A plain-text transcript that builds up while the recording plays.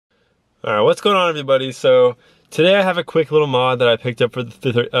Alright, what's going on everybody? So today I have a quick little mod that I picked up for the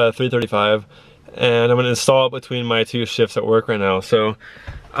 335 and I'm going to install it between my two shifts at work right now. So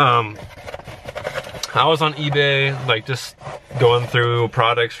I was on eBay like just going through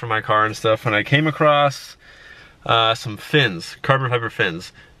products for my car and stuff, and I came across some fins, carbon fiber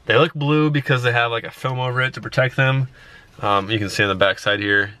fins. They look blue because they have like a film over it to protect them. You can see on the back side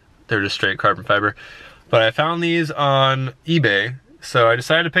here, they're just straight carbon fiber. But I found these on eBay. So I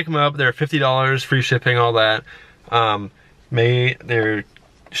decided to pick them up. They're $50, free shipping, all that. They're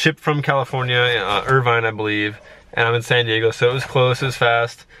shipped from California, Irvine, I believe, and I'm in San Diego, so it was close, it was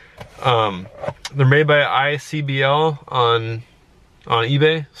fast. They're made by iCBL on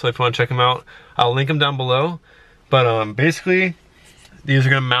eBay, so if you want to check them out, I'll link them down below. But basically, these are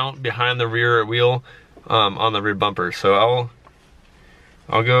going to mount behind the rear wheel on the rear bumper. So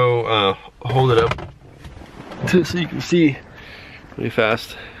I'll go hold it up so you can see. Really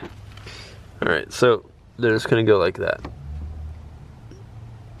fast. Alright, so they're just gonna go like that.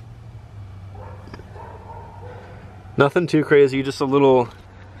 Nothing too crazy, just a little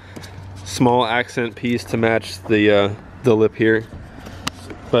small accent piece to match the lip here.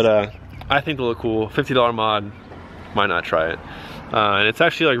 But I think they look cool. $50 mod, why not try it? And it's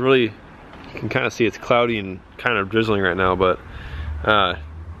actually like really, you can kind of see it's cloudy and kind of drizzling right now, but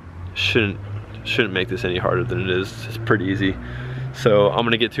shouldn't make this any harder than it is. It's pretty easy. So I'm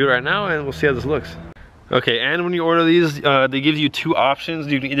gonna get to it right now and we'll see how this looks. Okay, and when you order these, they give you two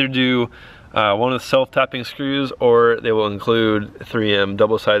options. You can either do one of the self-tapping screws, or they will include 3M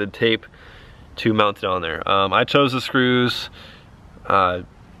double-sided tape to mount it on there. I chose the screws.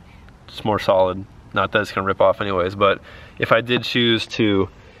 It's more solid. Not that it's gonna rip off anyways, but if I did choose to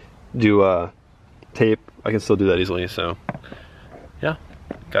do tape, I can still do that easily. So yeah,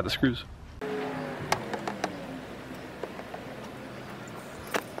 got the screws.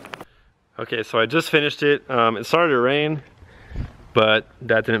 Okay, so I just finished it. It started to rain, but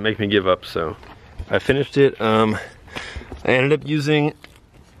that didn't make me give up, so I finished it. I ended up using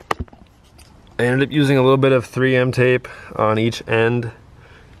a little bit of 3M tape on each end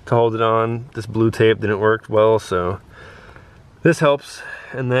to hold it on. This blue tape didn't work well, so this helps.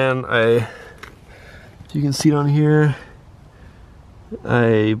 And then if you can see it on here,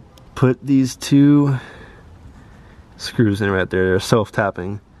 I put these two screws in right there. They're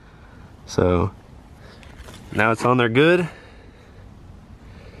self-tapping. So now it's on there good.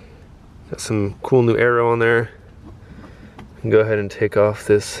 Got some cool new arrow on there. I can go ahead and take off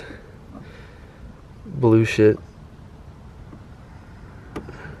this blue shit.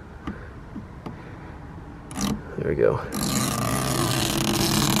 There we go.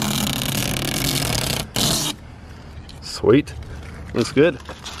 Sweet. Looks good.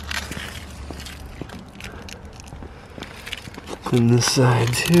 And this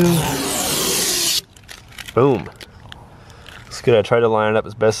side too. Boom. Looks good. I tried to line it up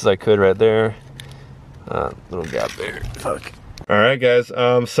as best as I could right there. Little gap there. Fuck. Alright guys,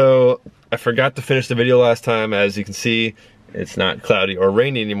 so I forgot to finish the video last time. As you can see, it's not cloudy or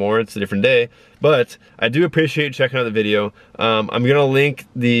rainy anymore. It's a different day. But I do appreciate you checking out the video. I'm gonna link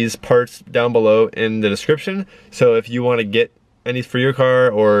these parts down below in the description. So if you want to get any for your car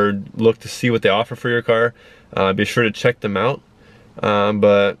or look to see what they offer for your car, be sure to check them out.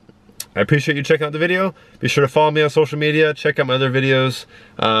 But I appreciate you checking out the video. Be sure to follow me on social media. Check out my other videos.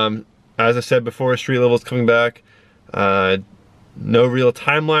 As I said before, Street Level is coming back. No real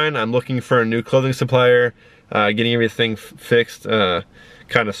timeline. I'm looking for a new clothing supplier, getting everything fixed, kind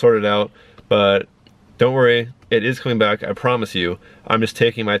of sorted out. But don't worry, it is coming back, I promise you. I'm just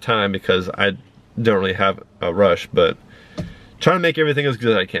taking my time because I don't really have a rush, but trying to make everything as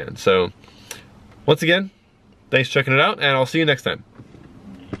good as I can. So once again, thanks for checking it out, and I'll see you next time.